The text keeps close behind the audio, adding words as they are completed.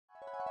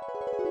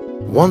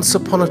Once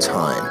upon a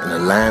time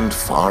in a land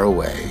far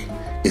away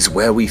is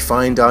where we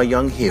find our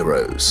young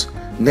heroes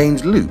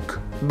named Luke,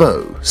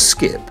 Bo,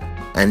 Skip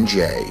and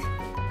Jay,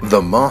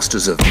 the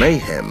masters of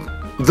mayhem,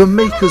 the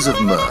makers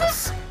of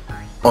mirth,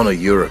 on a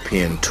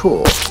European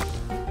tour,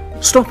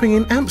 stopping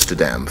in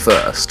Amsterdam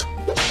first.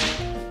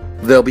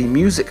 There'll be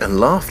music and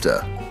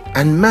laughter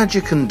and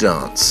magic and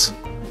dance,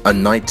 a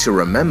night to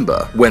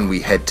remember when we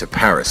head to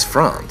Paris,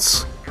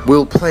 France.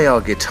 We'll play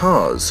our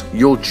guitars,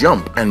 you'll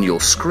jump and you'll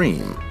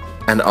scream,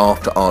 and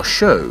after our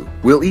show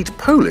we'll eat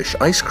Polish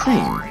ice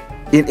cream.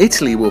 In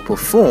Italy we'll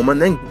perform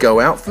and then go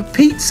out for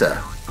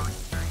pizza.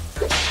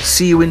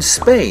 See you in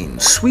Spain,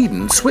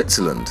 Sweden,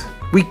 Switzerland.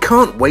 We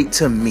can't wait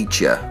to meet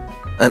you.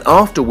 And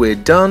after we're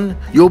done,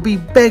 you'll be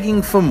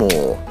begging for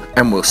more,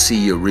 and we'll see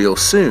you real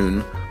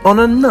soon on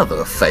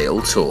another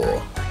failed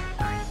tour.